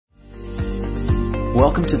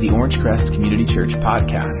Welcome to the Orangecrest Community Church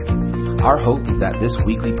podcast. Our hope is that this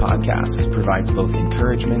weekly podcast provides both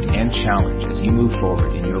encouragement and challenge as you move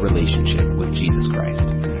forward in your relationship with Jesus Christ.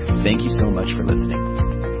 Thank you so much for listening.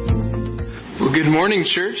 Well, good morning,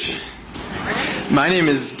 church. My name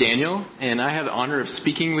is Daniel, and I have the honor of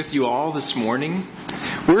speaking with you all this morning.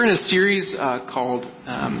 We're in a series called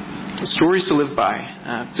Stories to Live By.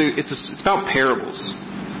 It's about parables.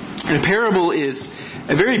 And a parable is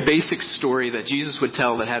a very basic story that Jesus would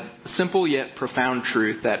tell that had a simple yet profound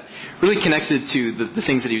truth that really connected to the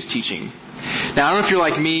things that he was teaching. Now, I don't know if you're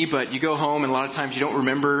like me, but you go home and a lot of times you don't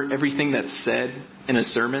remember everything that's said in a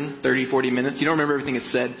sermon, 30, 40 minutes. You don't remember everything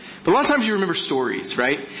that's said. But a lot of times you remember stories,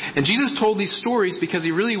 right? And Jesus told these stories because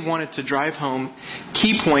he really wanted to drive home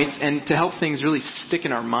key points and to help things really stick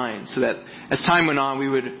in our minds so that as time went on, we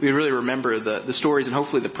would really remember the stories and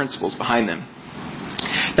hopefully the principles behind them.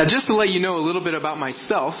 Now, just to let you know a little bit about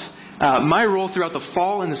myself, my role throughout the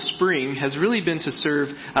fall and the spring has really been to serve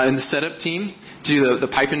in the setup team, to do the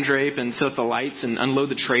pipe and drape and set up the lights and unload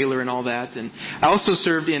the trailer and all that. And I also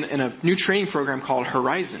served in a new training program called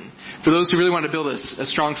Horizon for those who really want to build a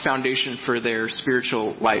strong foundation for their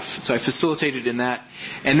spiritual life. So I facilitated in that.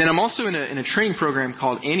 And then I'm also in a training program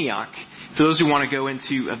called Antioch, for those who want to go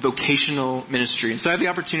into a vocational ministry. And so I have the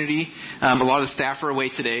opportunity, a lot of the staff are away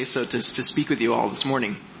today, so to speak with you all this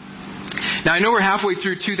morning. Now, I know we're halfway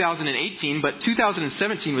through 2018, but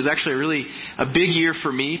 2017 was actually a big year for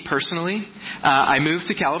me personally. I moved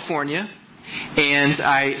to California, and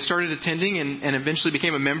I started attending and eventually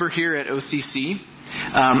became a member here at OCC.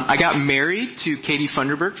 I got married to Katie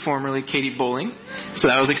Funderburk, formerly Katie Bowling, so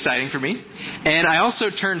that was exciting for me. And I also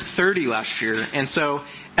turned 30 last year, and so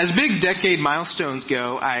as big decade milestones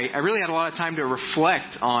go, I really had a lot of time to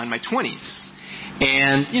reflect on my 20s.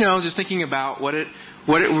 And, just thinking about what it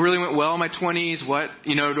really went well in my 20s,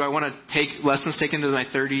 do I want to take lessons taken to my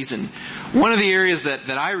 30s. And one of the areas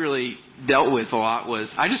that I really dealt with a lot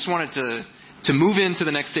was I just wanted to move into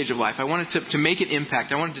the next stage of life. I wanted to make an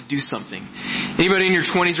impact. I wanted to do something. Anybody in your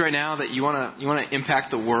 20s right now that you want to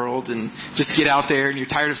impact the world and just get out there and you're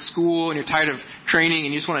tired of school and you're tired of training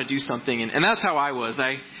and you just want to do something. And that's how I was.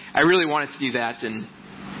 I really wanted to do that. And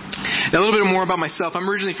a little bit more about myself. I'm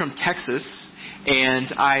originally from Texas, and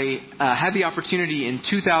I had the opportunity in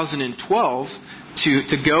 2012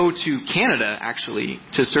 to go to Canada, actually,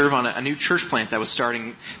 to serve on a new church plant that was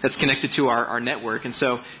starting that's connected to our network. And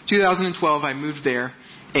so 2012, I moved there,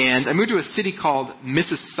 and I moved to a city called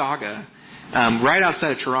Mississauga, right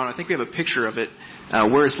outside of Toronto. I think we have a picture of it,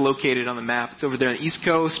 where it's located on the map. It's over there on the East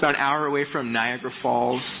Coast, about an hour away from Niagara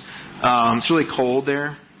Falls. It's really cold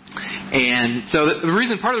there. And so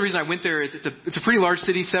part of the reason I went there is it's a pretty large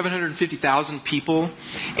city, 750,000 people,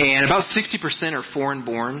 and about 60% are foreign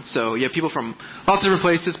born. So you have people from lots of different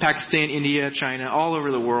places, Pakistan, India, China, all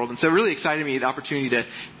over the world. And so it really excited me, the opportunity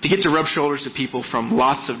to get to rub shoulders with people from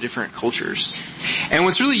lots of different cultures. And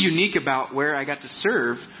what's really unique about where I got to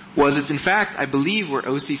serve was it's in fact, I believe, where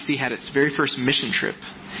OCC had its very first mission trip.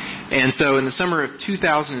 And so in the summer of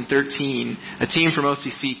 2013, a team from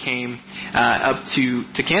OCC came up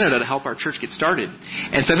to Canada to help our church get started.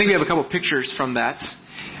 And so I think we have a couple pictures from that.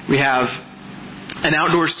 We have an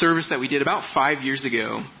outdoor service that we did about 5 years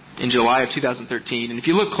ago in July of 2013. And if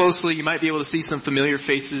you look closely, you might be able to see some familiar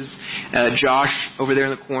faces. Josh over there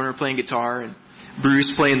in the corner playing guitar, and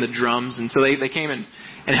Bruce playing the drums. And so they came and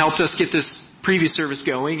helped us get this previous service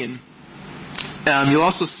going. And you'll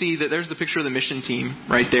also see that there's the picture of the mission team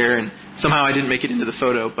right there, and somehow I didn't make it into the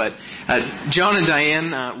photo, but John and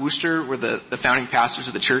Diane Wooster were the founding pastors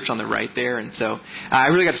of the church on the right there, and so I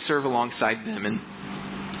really got to serve alongside them. And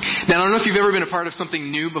now, I don't know if you've ever been a part of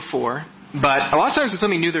something new before, but a lot of times with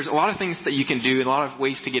something new, there's a lot of things that you can do and a lot of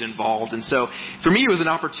ways to get involved. And so for me, it was an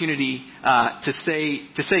opportunity to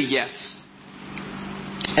say yes.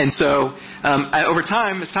 And so over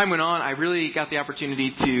time, as time went on, I really got the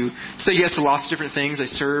opportunity to say yes to lots of different things. I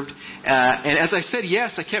served. And as I said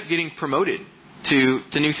yes, I kept getting promoted to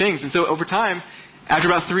new things. And so over time, after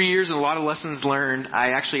about 3 years and a lot of lessons learned,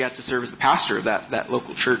 I actually got to serve as the pastor of that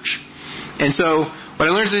local church. And so what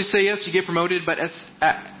I learned is to say yes, you get promoted. But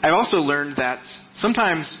I also learned that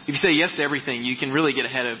sometimes if you say yes to everything, you can really get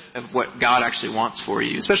ahead of what God actually wants for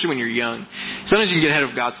you, especially when you're young. Sometimes you can get ahead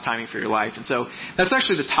of God's timing for your life. And so that's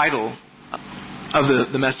actually the title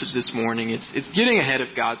of the message this morning. It's getting ahead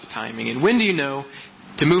of God's timing. And when do you know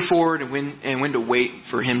to move forward and when to wait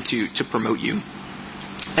for Him to promote you?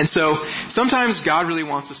 And so sometimes God really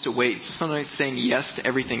wants us to wait. So sometimes saying yes to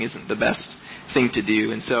everything isn't the best thing to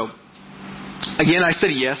do. And so Again, I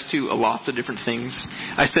said yes to lots of different things.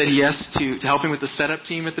 I said yes to helping with the setup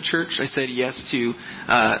team at the church. I said yes to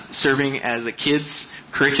serving as a kids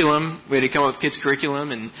curriculum. We had to come up with kids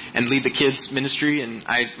curriculum and lead the kids ministry, and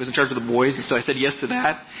I was in charge of the boys, and so I said yes to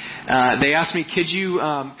that. They asked me, could you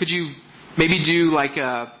maybe do like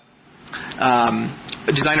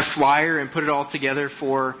design a flyer and put it all together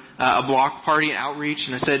for a block party and outreach?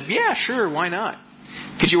 And I said, yeah, sure, why not?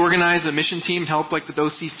 Could you organize a mission team, help like with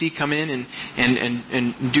OCC come in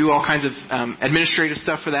and do all kinds of administrative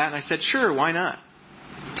stuff for that? And I said, sure, why not?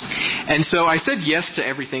 And so I said yes to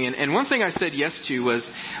everything. And one thing I said yes to was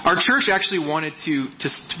our church actually wanted to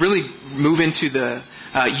really move into the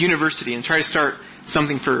university and try to start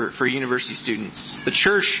something for university students. The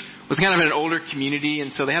church was kind of an older community,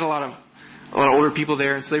 and so they had a lot of older people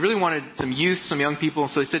there, and so they really wanted some youth, some young people.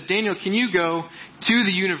 So they said, Daniel, can you go to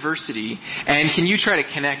the university and can you try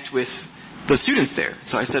to connect with the students there?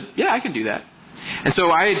 So I said, yeah, I can do that. And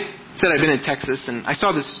so I said I'd been in Texas, and I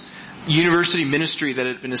saw this university ministry that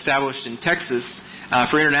had been established in Texas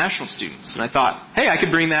for international students. And I thought, hey, I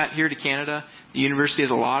could bring that here to Canada. The university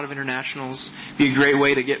has a lot of internationals. It'd be a great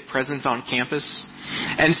way to get presence on campus.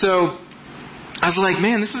 And so I was like,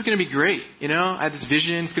 man, this is going to be great. You know, I had this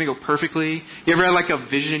vision. It's going to go perfectly. You ever had like a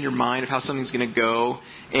vision in your mind of how something's going to go,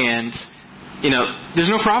 and, you know, there's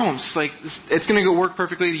no problems. Like, it's going to go work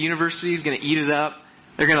perfectly. The university is going to eat it up.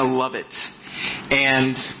 They're going to love it.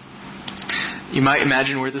 And you might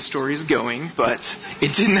imagine where the story is going, but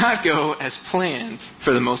it did not go as planned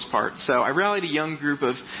for the most part. So I rallied a young group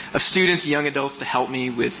of students, young adults, to help me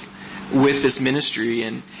with this ministry.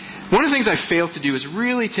 And one of the things I failed to do is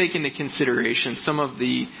really take into consideration some of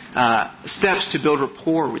the steps to build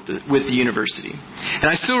rapport with the university. And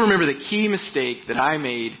I still remember the key mistake that I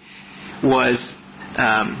made was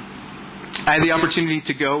I had the opportunity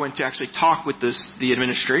to go and to actually talk with the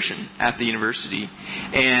administration at the university.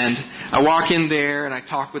 And I walk in there and I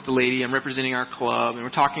talk with the lady. I'm representing our club, and we're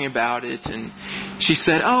talking about it. And she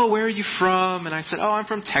said, oh, where are you from? And I said, oh, I'm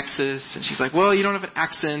from Texas. And she's like, well, you don't have an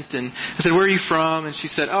accent. And I said, where are you from? And she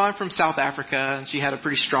said, oh, I'm from South Africa. And she had a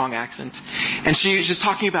pretty strong accent. And she was just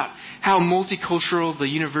talking about how multicultural the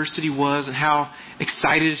university was and how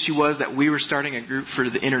excited she was that we were starting a group for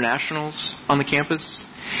the internationals on the campus.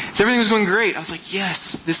 So everything was going great. I was like,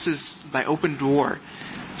 yes, this is my open door.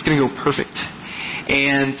 It's going to go perfect.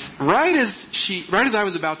 And right as I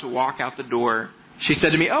was about to walk out the door, she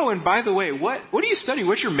said to me, oh, and by the way, what do you study?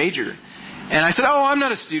 What's your major? And I said, oh, I'm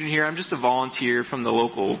not a student here. I'm just a volunteer from the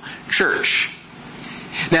local church.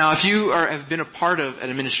 Now, if you have been a part of an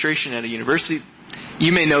administration at a university,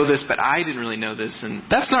 you may know this, but I didn't really know this. And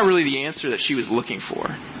that's not really the answer that she was looking for.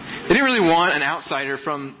 They didn't really want an outsider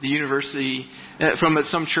from the university, from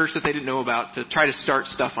some church that they didn't know about, to try to start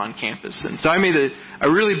stuff on campus. And so I made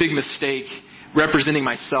a really big mistake representing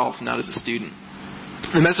myself, not as a student.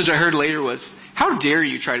 The message I heard later was, how dare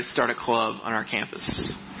you try to start a club on our campus?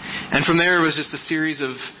 And from there, it was just a series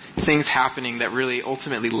of things happening that really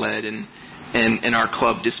ultimately led in our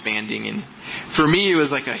club disbanding. And for me, it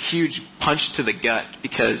was like a huge punch to the gut,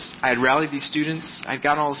 because I had rallied these students, I'd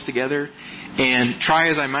gotten all this together, and try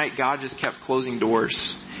as I might, God just kept closing doors.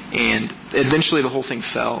 And eventually the whole thing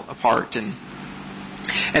fell apart. And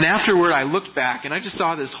afterward, I looked back and I just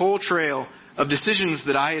saw this whole trail of decisions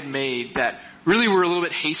that I had made that really were a little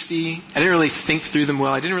bit hasty. I didn't really think through them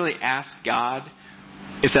well. I didn't really ask God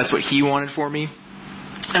if that's what He wanted for me.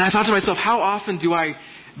 And I thought to myself, how often do I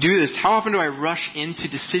do this? How often do I rush into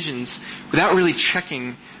decisions without really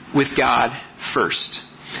checking with God first?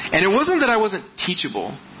 And it wasn't that I wasn't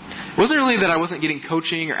teachable. It wasn't really that I wasn't getting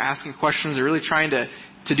coaching or asking questions or really trying to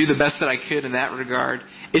do the best that I could in that regard.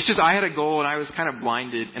 It's just I had a goal and I was kind of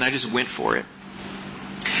blinded and I just went for it.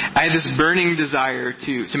 I had this burning desire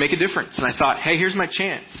to make a difference. And I thought, hey, here's my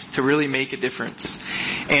chance to really make a difference.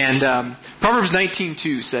 And Proverbs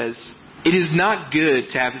 19:2 says, it is not good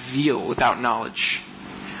to have zeal without knowledge,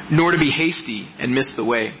 nor to be hasty and miss the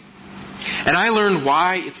way. And I learned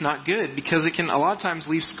why it's not good, because it can a lot of times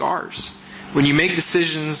leave scars. When you make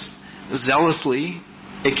decisions zealously,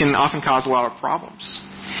 it can often cause a lot of problems.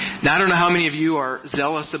 Now, I don't know how many of you are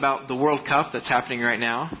zealous about the World Cup that's happening right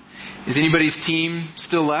now. Is anybody's team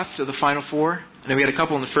still left of the Final Four? I know we had a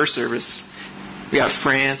couple in the first service. We got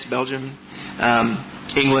France, Belgium,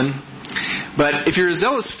 England. But if you're a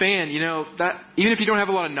zealous fan, you know that even if you don't have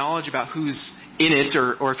a lot of knowledge about who's in it,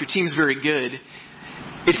 or if your team's very good,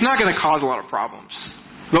 it's not going to cause a lot of problems.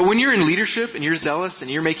 But when you're in leadership and you're zealous and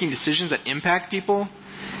you're making decisions that impact people,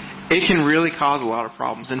 it can really cause a lot of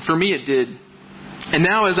problems. And for me, it did. And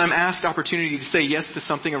now as I'm asked opportunity to say yes to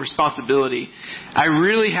something, a responsibility, I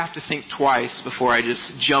really have to think twice before I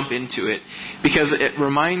just jump into it, because it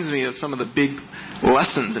reminds me of some of the big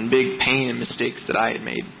lessons and big pain and mistakes that I had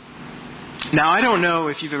made. Now, I don't know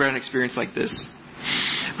if you've ever had an experience like this,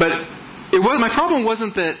 but my problem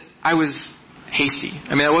wasn't that I was hasty.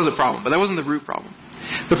 I mean, that was a problem, but that wasn't the root problem.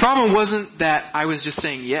 The problem wasn't that I was just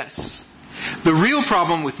saying yes. The real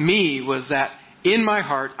problem with me was that in my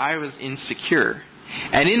heart, I was insecure.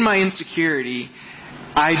 And in my insecurity,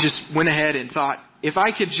 I just went ahead and thought, if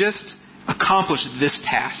I could just accomplish this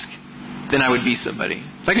task, then I would be somebody.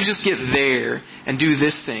 If I could just get there and do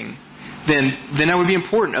this thing, then I would be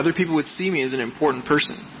important. Other people would see me as an important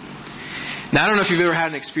person. Now, I don't know if you've ever had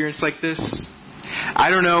an experience like this. I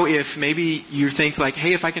don't know if maybe you think like,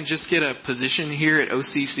 hey, if I can just get a position here at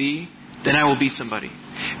OCC, then I will be somebody.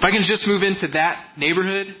 If I can just move into that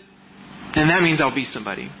neighborhood, then that means I'll be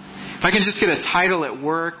somebody. If I can just get a title at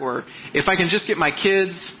work, or if I can just get my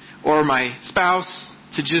kids or my spouse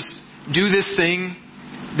to just do this thing,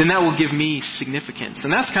 then that will give me significance.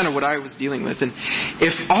 And that's kind of what I was dealing with. And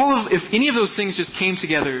if any of those things just came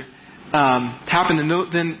together, happened,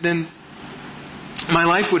 then my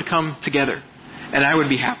life would come together, and I would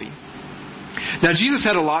be happy. Now, Jesus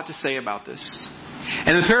had a lot to say about this.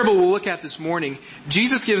 And the parable we'll look at this morning,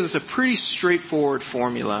 Jesus gives us a pretty straightforward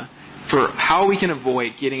formula for how we can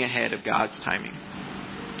avoid getting ahead of God's timing.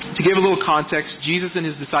 To give a little context, Jesus and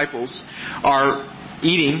his disciples are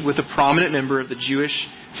eating with a prominent member of the Jewish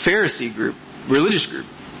Pharisee group, religious group.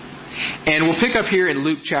 And we'll pick up here in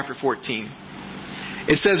Luke chapter 14.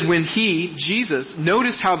 It says, when Jesus,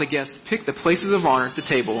 noticed how the guests picked the places of honor at the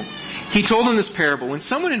table, he told them this parable. When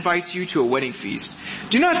someone invites you to a wedding feast,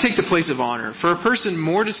 do not take the place of honor, for a person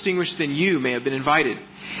more distinguished than you may have been invited.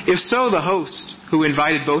 If so, the host who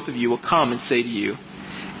invited both of you will come and say to you,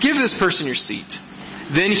 give this person your seat.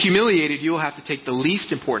 Then, humiliated, you will have to take the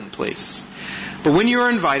least important place. But when you are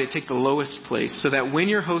invited, take the lowest place, so that when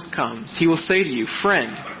your host comes, he will say to you,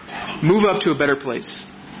 friend, move up to a better place.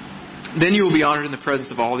 Then you will be honored in the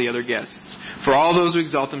presence of all the other guests. For all those who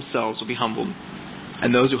exalt themselves will be humbled,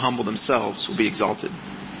 and those who humble themselves will be exalted.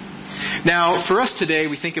 Now, for us today,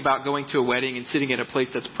 we think about going to a wedding and sitting at a place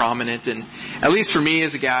that's prominent. And at least for me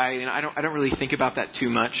as a guy, I don't really think about that too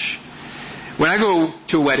much. When I go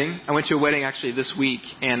to a wedding, I went to a wedding actually this week,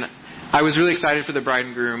 and I was really excited for the bride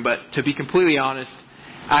and groom. But to be completely honest,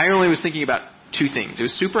 I only was thinking about two things. It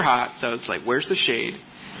was super hot, so I was like, where's the shade?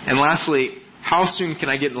 And lastly, how soon can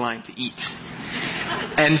I get in line to eat?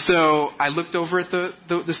 And so I looked over at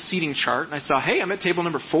the seating chart, and I saw, hey, I'm at table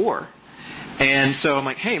number 4. And so I'm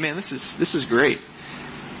like, hey, man, this is great.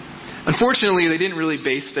 Unfortunately, they didn't really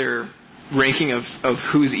base their ranking of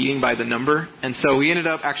who's eating by the number. And so we ended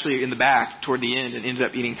up actually in the back toward the end and ended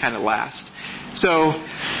up eating kind of last. So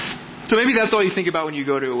maybe that's all you think about when you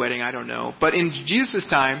go to a wedding. I don't know. But in Jesus'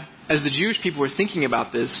 time, as the Jewish people were thinking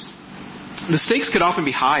about this, the stakes could often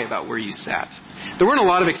be high about where you sat. There weren't a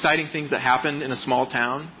lot of exciting things that happened in a small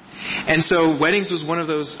town. And so weddings was one of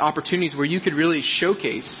those opportunities where you could really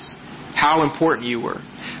showcase how important you were.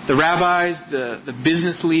 The rabbis, the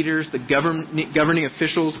business leaders, the governing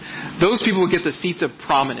officials, those people would get the seats of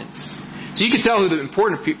prominence. So you could tell who the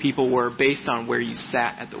important people were based on where you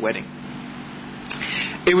sat at the wedding.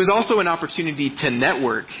 It was also an opportunity to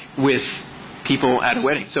network with people at a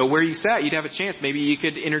wedding. So where you sat, you'd have a chance. Maybe you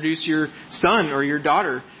could introduce your son or your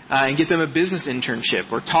daughter and get them a business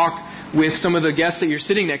internship, or talk with some of the guests that you're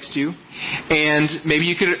sitting next to, and maybe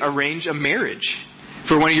you could arrange a marriage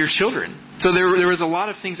for one of your children. So there was a lot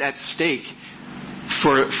of things at stake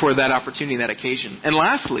for that opportunity, that occasion. And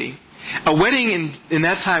lastly, a wedding in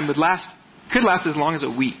that time could last as long as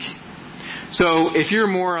a week. So if you're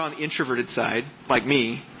more on the introverted side, like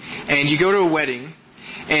me, and you go to a wedding,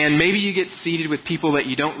 and maybe you get seated with people that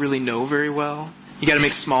you don't really know very well, you got to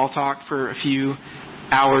make small talk for a few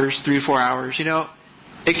hours, 3 to 4 hours,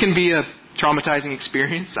 it can be a traumatizing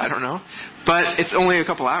experience, I don't know, but it's only a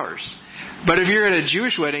couple hours. But if you're at a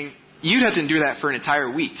Jewish wedding, you'd have to do that for an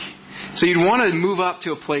entire week. So you'd want to move up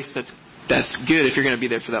to a place that's good if you're going to be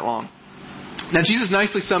there for that long. Now, Jesus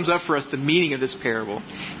nicely sums up for us the meaning of this parable.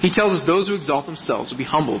 He tells us those who exalt themselves will be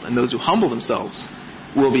humbled, and those who humble themselves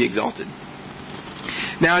will be exalted.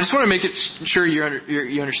 Now, I just want to make it sure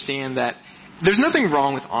you understand that there's nothing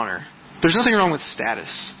wrong with honor. There's nothing wrong with status.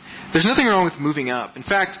 There's nothing wrong with moving up. In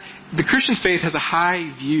fact, the Christian faith has a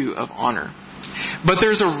high view of honor. But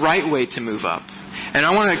there's a right way to move up. And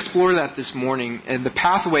I want to explore that this morning, and the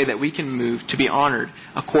pathway that we can move to be honored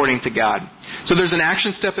according to God. So there's an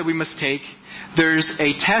action step that we must take. There's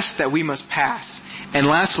a test that we must pass. And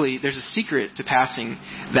lastly, there's a secret to passing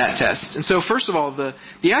that test. And so first of all,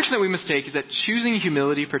 the action that we must take is that choosing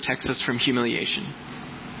humility protects us from humiliation.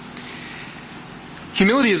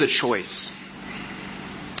 Humility is a choice.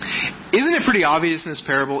 Isn't it pretty obvious in this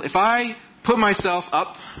parable? If I put myself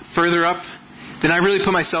up, further up, then I really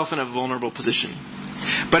put myself in a vulnerable position.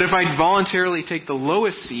 But if I voluntarily take the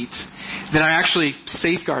lowest seat, then I actually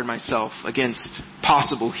safeguard myself against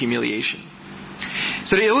possible humiliation.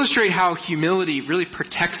 So to illustrate how humility really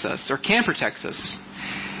protects us, or can protect us,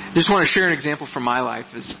 I just want to share an example from my life.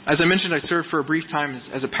 As I mentioned, I served for a brief time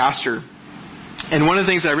as a pastor. And one of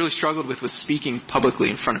the things I really struggled with was speaking publicly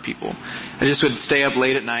in front of people. I just would stay up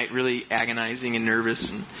late at night, really agonizing and nervous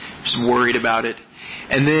and just worried about it.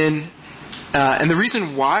 And the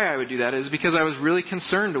reason why I would do that is because I was really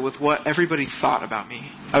concerned with what everybody thought about me.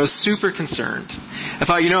 I was super concerned. I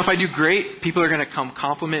thought, if I do great, people are going to come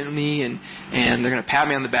compliment me and they're going to pat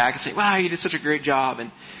me on the back and say, "Wow, you did such a great job." And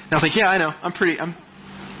I'll think, "Yeah, I know, I'm pretty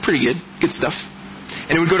good stuff."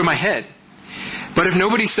 And it would go to my head. But if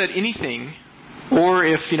nobody said anything, or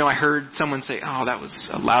if, I heard someone say, "Oh, that was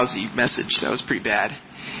a lousy message, that was pretty bad,"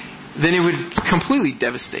 then it would completely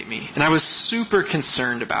devastate me. And I was super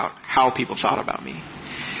concerned about how people thought about me.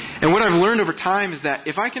 And what I've learned over time is that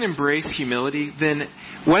if I can embrace humility, then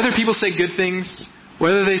whether people say good things,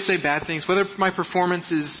 whether they say bad things, whether my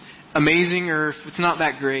performance is amazing or if it's not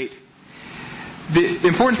that great, the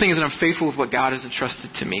important thing is that I'm faithful with what God has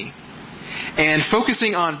entrusted to me. And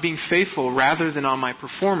focusing on being faithful rather than on my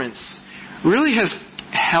performance really has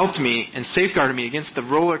helped me and safeguarded me against the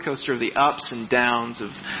roller coaster of the ups and downs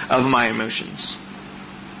of my emotions.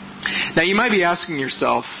 Now you might be asking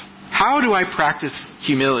yourself, how do I practice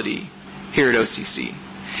humility here at OCC?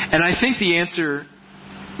 And I think the answer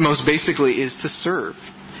most basically is to serve.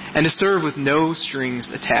 And to serve with no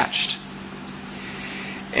strings attached.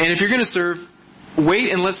 And if you're going to serve,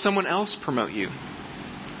 wait and let someone else promote you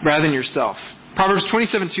rather than yourself. Proverbs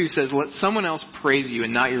 27:2 says, "Let someone else praise you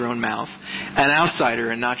and not your own mouth, an outsider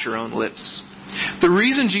and not your own lips." The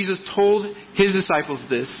reason Jesus told his disciples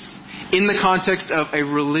this in the context of a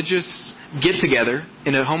religious get-together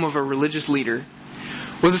in a home of a religious leader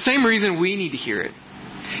was the same reason we need to hear it.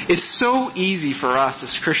 It's so easy for us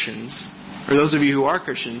as Christians, or those of you who are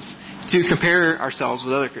Christians, to compare ourselves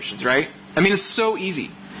with other Christians, right? I mean, it's so easy.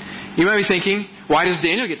 You might be thinking, why does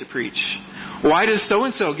Daniel get to preach? Why does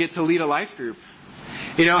so-and-so get to lead a life group?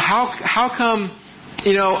 How come,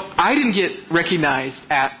 I didn't get recognized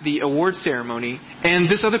at the award ceremony and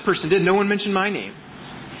this other person did? No one mentioned my name.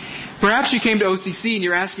 Perhaps you came to OCC and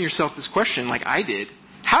you're asking yourself this question like I did.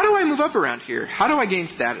 How do I move up around here? How do I gain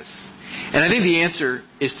status? And I think the answer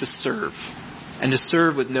is to serve. And to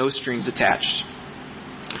serve with no strings attached.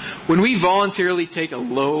 When we voluntarily take a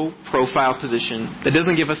low-profile position that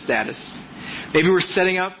doesn't give us status, maybe we're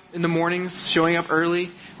setting up in the mornings, showing up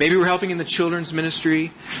early. Maybe we're helping in the children's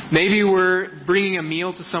ministry. Maybe we're bringing a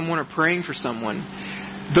meal to someone or praying for someone.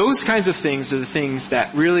 Those kinds of things are the things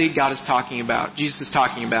that really God is talking about, Jesus is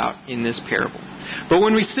talking about in this parable. But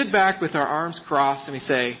when we sit back with our arms crossed and we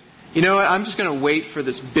say, "You know what, I'm just going to wait for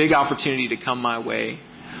this big opportunity to come my way,"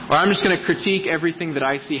 or "I'm just going to critique everything that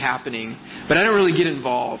I see happening, but I don't really get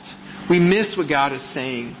involved," we miss what God is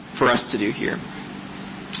saying for us to do here.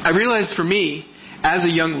 I realized for me, as a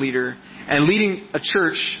young leader, and leading a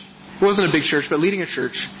church, it wasn't a big church, but leading a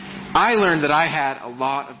church, I learned that I had a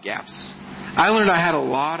lot of gaps. I learned I had a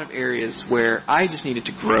lot of areas where I just needed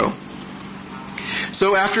to grow.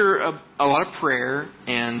 So after a lot of prayer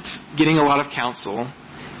and getting a lot of counsel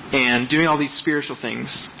and doing all these spiritual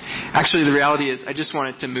things, actually the reality is I just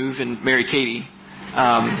wanted to move and marry Katie.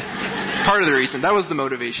 Part of the reason, that was the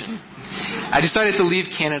motivation. I decided to leave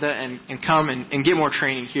Canada and come and get more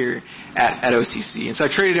training here at OCC. And so I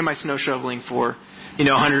traded in my snow shoveling for,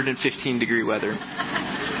 115 degree weather.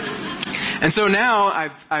 And so now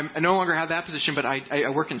I no longer have that position, but I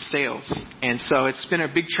work in sales. And so it's been a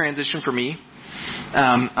big transition for me.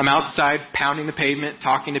 I'm outside pounding the pavement,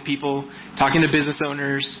 talking to people, talking to business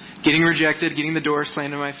owners, getting rejected, getting the door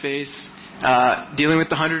slammed in my face, dealing with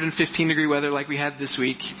the 115 degree weather like we had this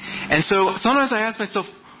week. And so sometimes I ask myself,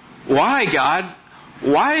 why, God?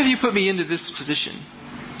 Why have you put me into this position?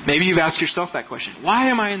 Maybe you've asked yourself that question. Why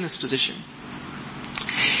am I in this position?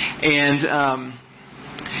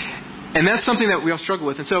 And that's something that we all struggle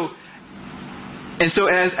with. And so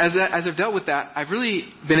as I've dealt with that, I've really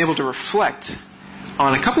been able to reflect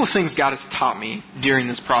on a couple of things God has taught me during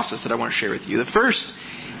this process that I want to share with you. The first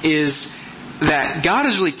is that God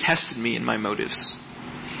has really tested me in my motives.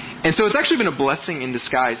 And so it's actually been a blessing in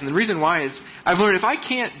disguise. And the reason why is I've learned if I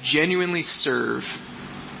can't genuinely serve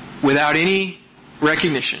without any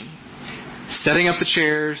recognition, setting up the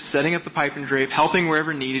chairs, setting up the pipe and drape, helping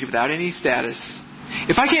wherever needed without any status.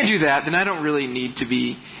 If I can't do that, then I don't really need to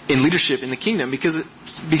be in leadership in the kingdom because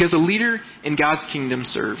a leader in God's kingdom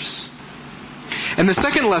serves. And the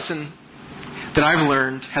second lesson that I've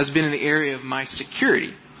learned has been in the area of my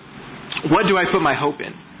security. What do I put my hope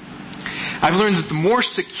in? I've learned that the more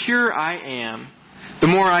secure I am, the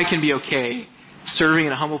more I can be okay serving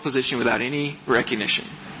in a humble position without any recognition.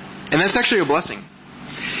 And that's actually a blessing.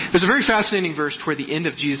 There's a very fascinating verse toward the end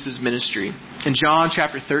of Jesus' ministry. In John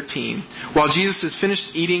chapter 13, while Jesus is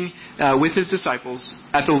finished eating with his disciples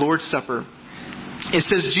at the Lord's Supper, it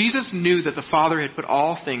says, Jesus knew that the Father had put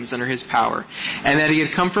all things under his power, and that he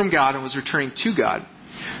had come from God and was returning to God.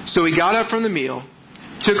 So he got up from the meal,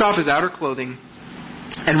 took off his outer clothing,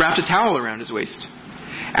 and wrapped a towel around his waist.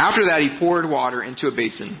 After that, he poured water into a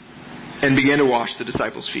basin and began to wash the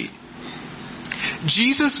disciples' feet.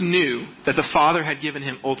 Jesus knew that the Father had given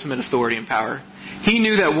him ultimate authority and power. He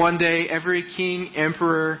knew that one day every king,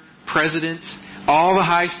 emperor, president, all the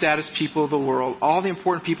high-status people of the world, all the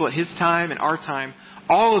important people at his time and our time,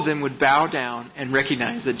 all of them would bow down and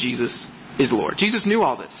recognize that Jesus is Lord. Jesus knew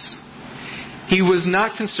all this. He was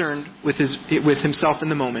not concerned with himself in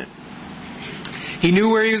the moment. He knew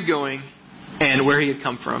where he was going and where he had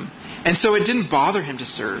come from. And so it didn't bother him to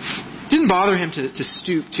serve. It didn't bother him to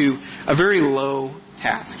stoop to a very low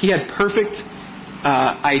task. He had perfectly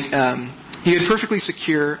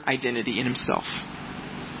secure identity in himself.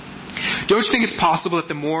 Don't you think it's possible that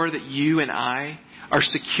the more that you and I are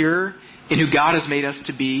secure in who God has made us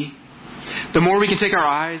to be, the more we can take our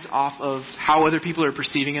eyes off of how other people are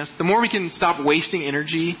perceiving us, the more we can stop wasting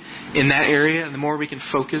energy in that area, and the more we can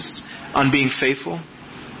focus on being faithful?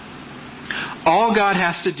 All God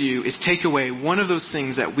has to do is take away one of those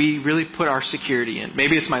things that we really put our security in.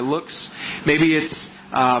 Maybe it's my looks. Maybe it's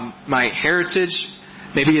my heritage.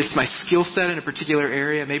 Maybe it's my skill set in a particular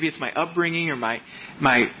area. Maybe it's my upbringing or my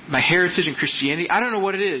heritage in Christianity. I don't know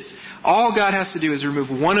what it is. All God has to do is remove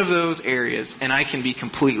one of those areas, and I can be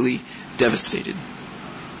completely devastated.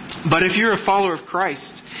 But if you're a follower of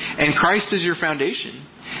Christ, and Christ is your foundation,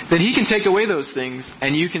 then He can take away those things,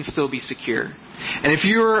 and you can still be secure. And if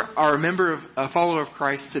you are a follower of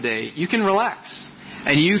Christ today, you can relax,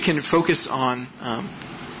 and you can focus on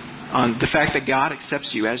the fact that God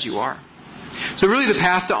accepts you as you are. So really the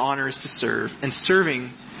path to honor is to serve, and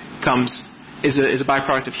serving is a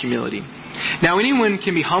byproduct of humility. Now anyone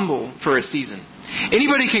can be humble for a season.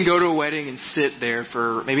 Anybody can go to a wedding and sit there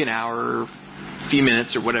for maybe an hour or a few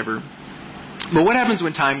minutes or whatever. But what happens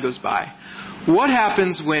when time goes by? What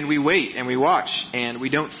happens when we wait and we watch and we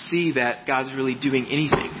don't see that God's really doing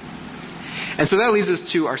anything? And so that leads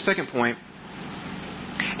us to our second point,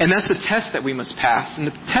 and that's the test that we must pass. And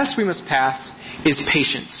the test we must pass is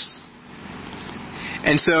patience.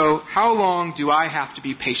 And so, how long do I have to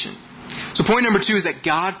be patient? So point number 2 is that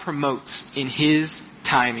God promotes in His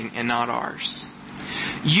timing and not ours.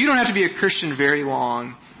 You don't have to be a Christian very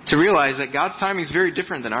long to realize that God's timing is very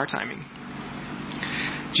different than our timing.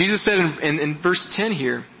 Jesus said in verse 10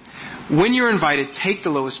 here, when you're invited, take the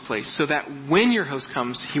lowest place, so that when your host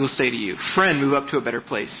comes, he will say to you, friend, move up to a better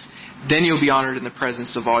place. Then you'll be honored in the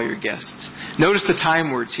presence of all your guests. Notice the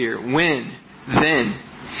time words here. When, then.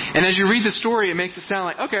 And as you read the story, it makes it sound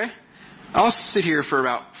like, okay, I'll sit here for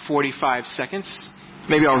about 45 seconds.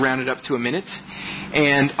 Maybe I'll round it up to a minute.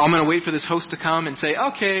 And I'm going to wait for this host to come and say,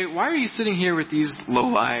 okay, why are you sitting here with these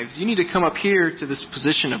lowlives? You need to come up here to this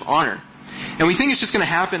position of honor. And we think it's just going to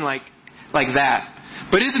happen like that.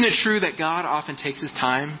 But isn't it true that God often takes His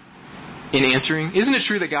time in answering? Isn't it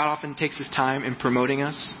true that God often takes His time in promoting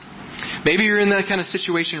us? Maybe you're in that kind of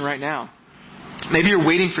situation right now. Maybe you're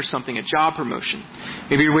waiting for something, a job promotion.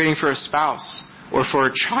 Maybe you're waiting for a spouse or for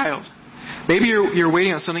a child. Maybe you're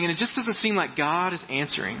waiting on something and it just doesn't seem like God is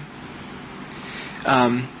answering.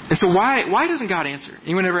 And so why doesn't God answer?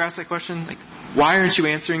 Anyone ever ask that question? Like, why aren't you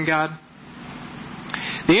answering God?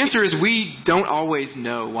 The answer is we don't always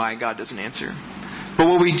know why God doesn't answer. But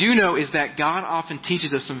what we do know is that God often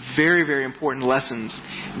teaches us some very, very important lessons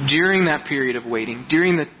during that period of waiting,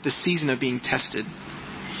 during the season of being tested.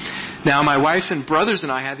 Now, my wife and brothers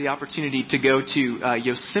and I had the opportunity to go to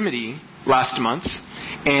Yosemite last month,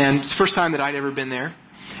 and it's the first time that I'd ever been there.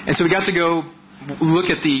 And so we got to go look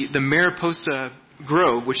at the Mariposa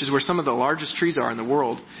Grove, which is where some of the largest trees are in the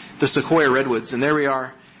world, the sequoia redwoods. And there we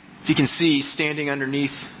are. If you can see, standing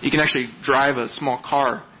underneath, you can actually drive a small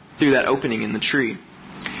car through that opening in the tree.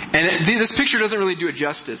 And this picture doesn't really do it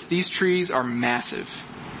justice. These trees are massive.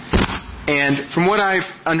 And from what I've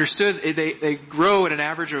understood, they grow at an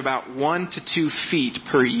average of about 1 to 2 feet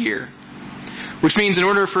per year, Which means in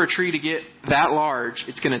order for a tree to get that large,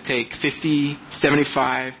 it's going to take 50,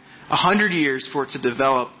 75, 100 years for it to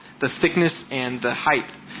develop the thickness and the height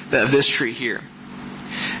of this tree here.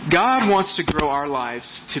 God wants to grow our lives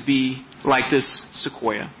to be like this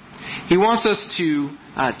sequoia. He wants us to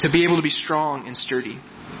be able to be strong and sturdy.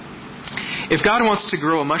 If God wants to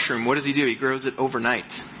grow a mushroom, what does He do? He grows it overnight.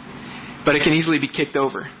 But it can easily be kicked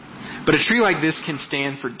over. But a tree like this can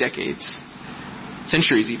stand for decades,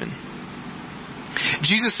 centuries even.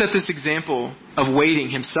 Jesus set this example of waiting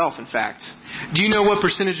Himself, in fact. Do you know what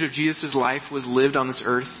percentage of Jesus' life was lived on this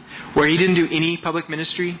earth where He didn't do any public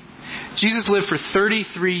ministry? Jesus lived for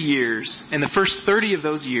 33 years, and the first 30 of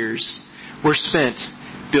those years were spent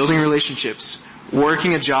building relationships,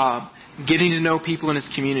 working a job, getting to know people in His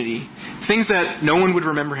community, things that no one would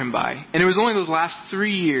remember Him by. And it was only those last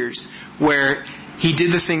 3 years where He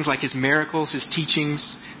did the things like His miracles, His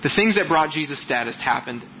teachings, the things that brought Jesus' status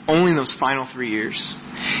happened only in those final 3 years.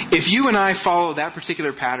 If you and I follow that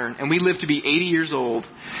particular pattern and we live to be 80 years old,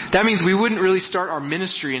 that means we wouldn't really start our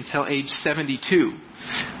ministry until age 72,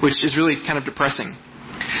 which is really kind of depressing.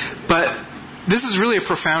 But this is really a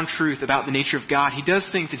profound truth about the nature of God. He does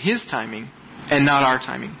things in His timing and not our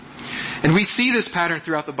timing. And we see this pattern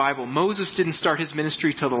throughout the Bible. Moses didn't start his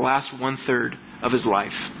ministry till the last 1/3 of his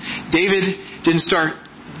life. David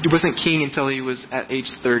wasn't king until he was at age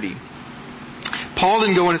 30. Paul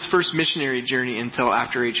didn't go on his first missionary journey until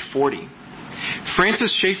after age 40.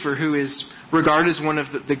 Francis Schaeffer, who is regarded as one of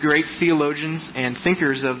the great theologians and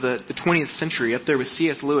thinkers of the 20th century, up there with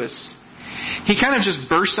C.S. Lewis, he kind of just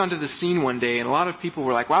burst onto the scene one day, and a lot of people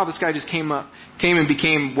were like, wow, this guy just came and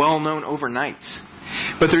became well-known overnight.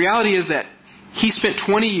 But the reality is that he spent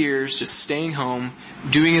 20 years just staying home,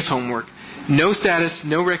 doing his homework, no status,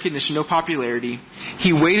 no recognition, no popularity.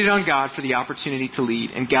 He waited on God for the opportunity to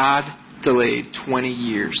lead, and God delayed 20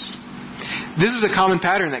 years. This is a common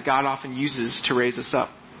pattern that God often uses to raise us up.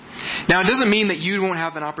 Now, it doesn't mean that you won't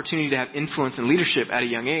have an opportunity to have influence and leadership at a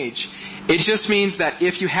young age. It just means that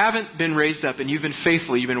if you haven't been raised up and you've been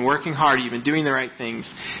faithful, you've been working hard, you've been doing the right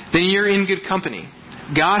things, then you're in good company.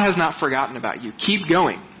 God has not forgotten about you. Keep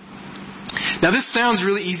going. Now, this sounds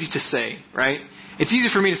really easy to say, right? It's easy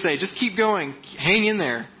for me to say, just keep going, hang in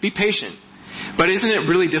there, be patient. But isn't it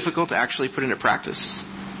really difficult to actually put into practice?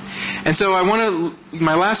 And so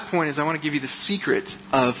my last point is I want to give you the secret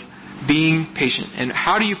of being patient. And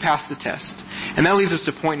how do you pass the test? And that leads us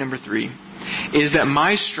to point number 3, is that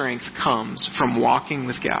my strength comes from walking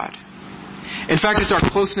with God. In fact, it's our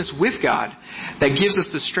closeness with God that gives us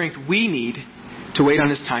the strength we need to wait on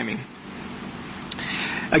His timing.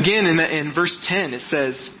 Again, in verse 10, it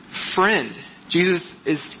says, friend. Jesus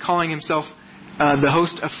is calling Himself the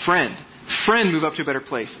host a friend. Friend, move up to a better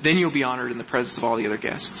place. Then you'll be honored in the presence of all the other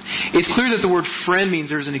guests. It's clear that the word friend means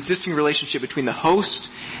there's an existing relationship between the host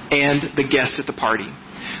and the guest at the party.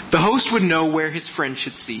 The host would know where his friend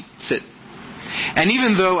should sit. And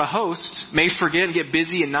even though a host may forget and get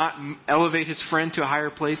busy and not elevate his friend to a higher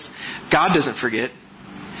place, God doesn't forget.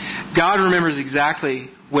 God remembers exactly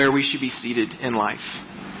where we should be seated in life.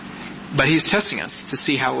 But He's testing us to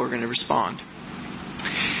see how we're going to respond.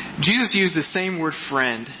 Jesus used the same word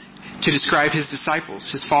friend to describe His disciples,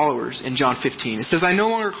 His followers, in John 15. It says, I no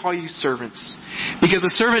longer call you servants, because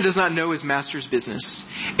a servant does not know his master's business.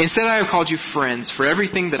 Instead, I have called you friends, for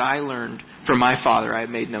everything that I learned from my Father I have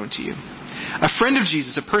made known to you. A friend of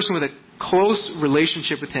Jesus, a person with a close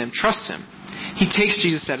relationship with Him, trusts Him. He takes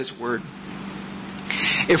Jesus at His word.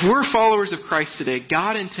 If we're followers of Christ today,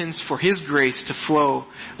 God intends for His grace to flow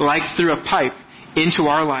like through a pipe into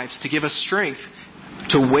our lives to give us strength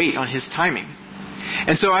to wait on His timing.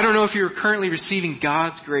 And so I don't know if you're currently receiving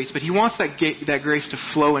God's grace, but He wants that grace to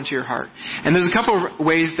flow into your heart. And there's a couple of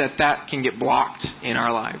ways that can get blocked in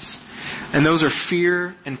our lives. And those are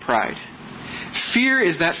fear and pride. Fear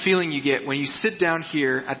is that feeling you get when you sit down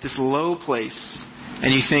here at this low place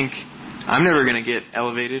and you think, I'm never going to get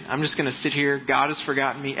elevated. I'm just going to sit here. God has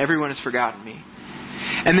forgotten me. Everyone has forgotten me.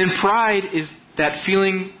 And then pride is that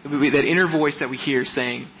feeling, that inner voice that we hear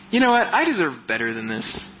saying, you know what? I deserve better than this.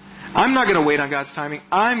 I'm not going to wait on God's timing.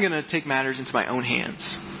 I'm going to take matters into my own hands.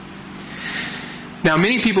 Now,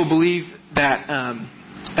 many people believe that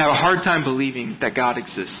have a hard time believing that God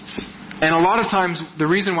exists. And a lot of times, the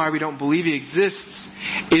reason why we don't believe He exists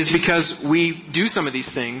is because we do some of these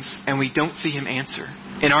things and we don't see Him answer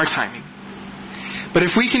in our timing. But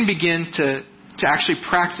if we can begin to actually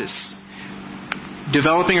practice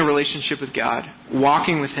developing a relationship with God,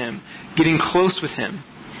 walking with Him, getting close with Him,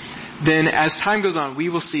 then as time goes on, we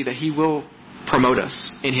will see that He will promote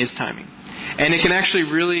us in His timing. And it can actually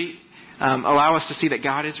really allow us to see that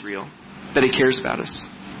God is real, that He cares about us.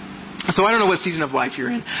 So I don't know what season of life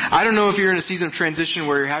you're in. I don't know if you're in a season of transition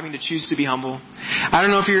where you're having to choose to be humble. I don't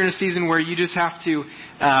know if you're in a season where you just have to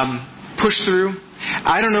push through.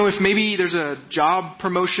 I don't know if maybe there's a job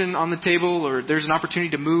promotion on the table, or there's an opportunity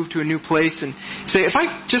to move to a new place and say, if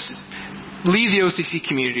I just leave the OCC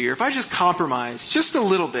community, or if I just compromise just a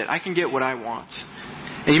little bit, I can get what I want.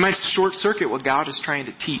 And you might short circuit what God is trying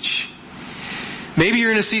to teach. Maybe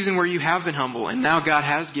you're in a season where you have been humble and now God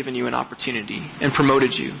has given you an opportunity and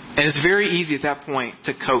promoted you. And it's very easy at that point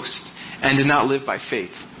to coast and to not live by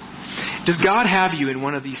faith. Does God have you in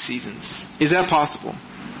one of these seasons? Is that possible?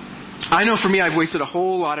 I know for me, I've wasted a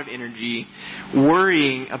whole lot of energy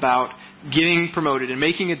worrying about getting promoted and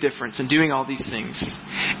making a difference and doing all these things.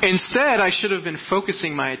 Instead, I should have been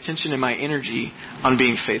focusing my attention and my energy on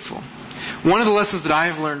being faithful. One of the lessons that I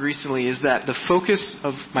have learned recently is that the focus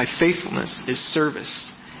of my faithfulness is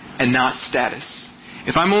service and not status.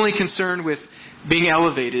 If I'm only concerned with being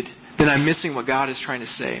elevated, then I'm missing what God is trying to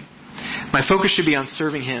say. My focus should be on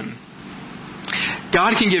serving Him.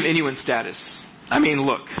 God can give anyone status. I mean,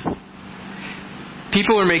 look.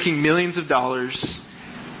 People are making millions of dollars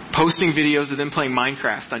posting videos of them playing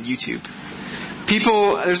Minecraft on YouTube.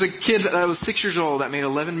 There's a kid that was 6 years old that made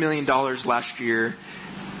 $11 million last year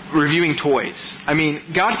reviewing toys. I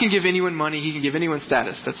mean, God can give anyone money. He can give anyone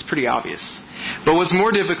status. That's pretty obvious. But what's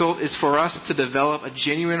more difficult is for us to develop a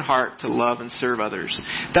genuine heart to love and serve others.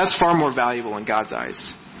 That's far more valuable in God's eyes.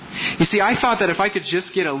 You see, I thought that if I could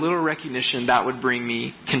just get a little recognition, that would bring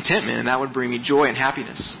me contentment and that would bring me joy and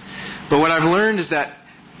happiness. But what I've learned is that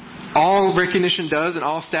all recognition does and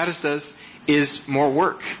all status does is more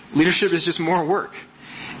work. Leadership is just more work.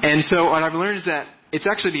 And so what I've learned is that it's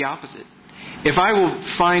actually the opposite. If I will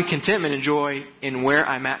find contentment and joy in where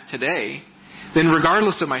I'm at today, then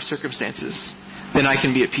regardless of my circumstances, then I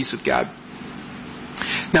can be at peace with God.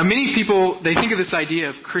 Now, many people, they think of this idea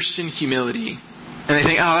of Christian humility, and they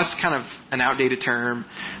think, oh, that's kind of an outdated term.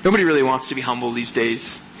 Nobody really wants to be humble these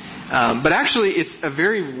days. But actually, it's a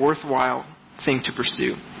very worthwhile thing to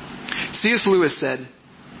pursue. C.S. Lewis said,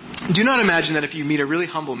 "Do not imagine that if you meet a really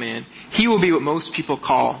humble man, he will be what most people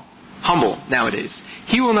call humble nowadays.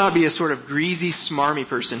 He will not be a sort of greasy, smarmy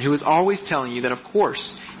person who is always telling you that, of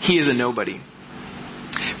course, he is a nobody.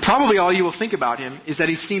 Probably all you will think about him is that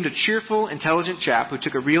he seemed a cheerful, intelligent chap who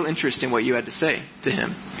took a real interest in what you had to say to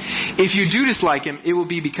him. If you do dislike him, it will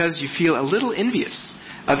be because you feel a little envious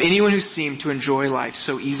of anyone who seemed to enjoy life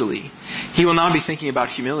so easily. He will not be thinking about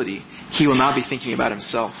humility. He will not be thinking about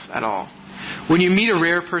himself at all. When you meet a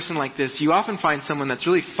rare person like this, you often find someone that's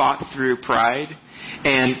really fought through pride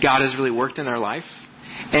and God has really worked in their life.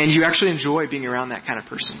 And you actually enjoy being around that kind of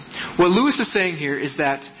person. What Lewis is saying here is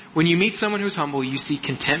that when you meet someone who's humble, you see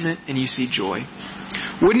contentment and you see joy.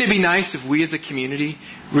 Wouldn't it be nice if we as a community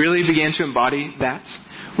really began to embody that?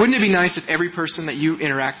 Wouldn't it be nice if every person that you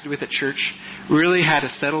interacted with at church really had a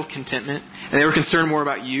settled contentment and they were concerned more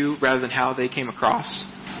about you rather than how they came across?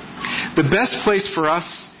 The best place for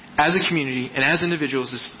us as a community and as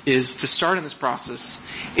individuals is to start in this process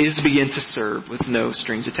is to begin to serve with no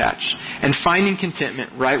strings attached and finding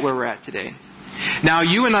contentment right where we're at today. Now,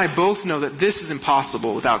 you and I both know that this is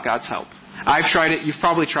impossible without God's help. I've tried it, you've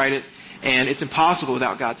probably tried it, and it's impossible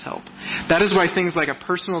without God's help. That is why things like a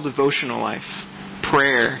personal devotional life,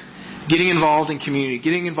 prayer, getting involved in community,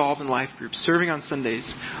 getting involved in life groups, serving on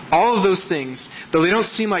Sundays, all of those things, though they don't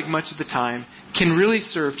seem like much at the time, can really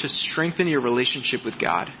serve to strengthen your relationship with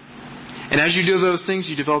God. And as you do those things,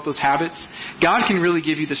 you develop those habits, God can really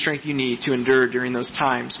give you the strength you need to endure during those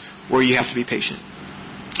times where you have to be patient.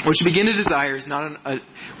 What you begin to desire is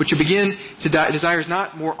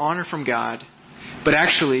not more honor from God, but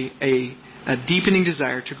actually a deepening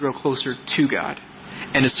desire to grow closer to God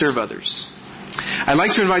and to serve others. I'd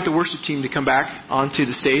like to invite the worship team to come back onto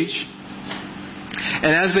the stage.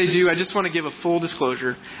 And as they do, I just want to give a full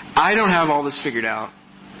disclosure. I don't have all this figured out.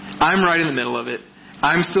 I'm right in the middle of it.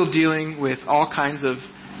 I'm still dealing with all kinds of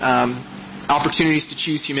opportunities to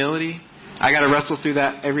choose humility. I got to wrestle through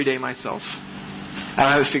that every day myself. I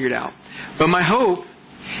don't have it figured out. But my hope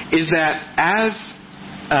is that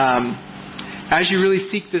as you really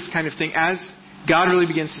seek this kind of thing, as God really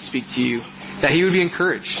begins to speak to you, that He would be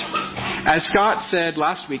encouraged. As Scott said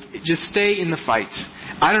last week, just stay in the fight.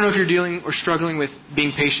 I don't know if you're dealing or struggling with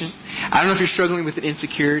being patient. I don't know if you're struggling with an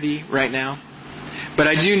insecurity right now. But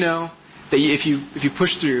I do know that if you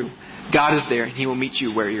push through, God is there and He will meet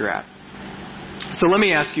you where you're at. So let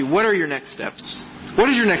me ask you, what are your next steps? What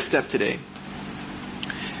is your next step today?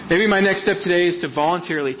 Maybe my next step today is to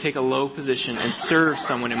voluntarily take a low position and serve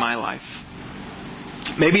someone in my life.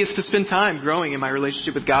 Maybe it's to spend time growing in my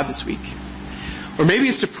relationship with God this week. Or maybe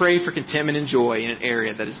it's to pray for contentment and joy in an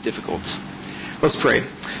area that is difficult. Let's pray.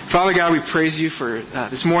 Father God, we praise you for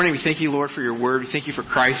this morning. We thank you, Lord, for your word. We thank you for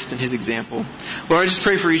Christ and his example. Lord, I just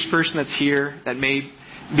pray for each person that's here that may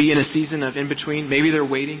be in a season of in-between. Maybe they're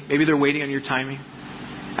waiting. Maybe they're waiting on your timing.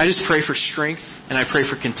 I just pray for strength, and I pray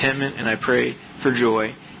for contentment, and I pray for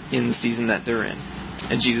joy in the season that they're in.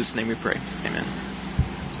 In Jesus' name we pray. Amen.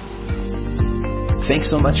 Thanks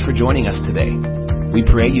so much for joining us today. We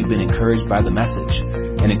pray you've been encouraged by the message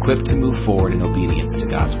and equipped to move forward in obedience to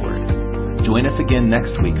God's Word. Join us again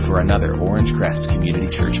next week for another Orangecrest Community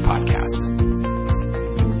Church podcast.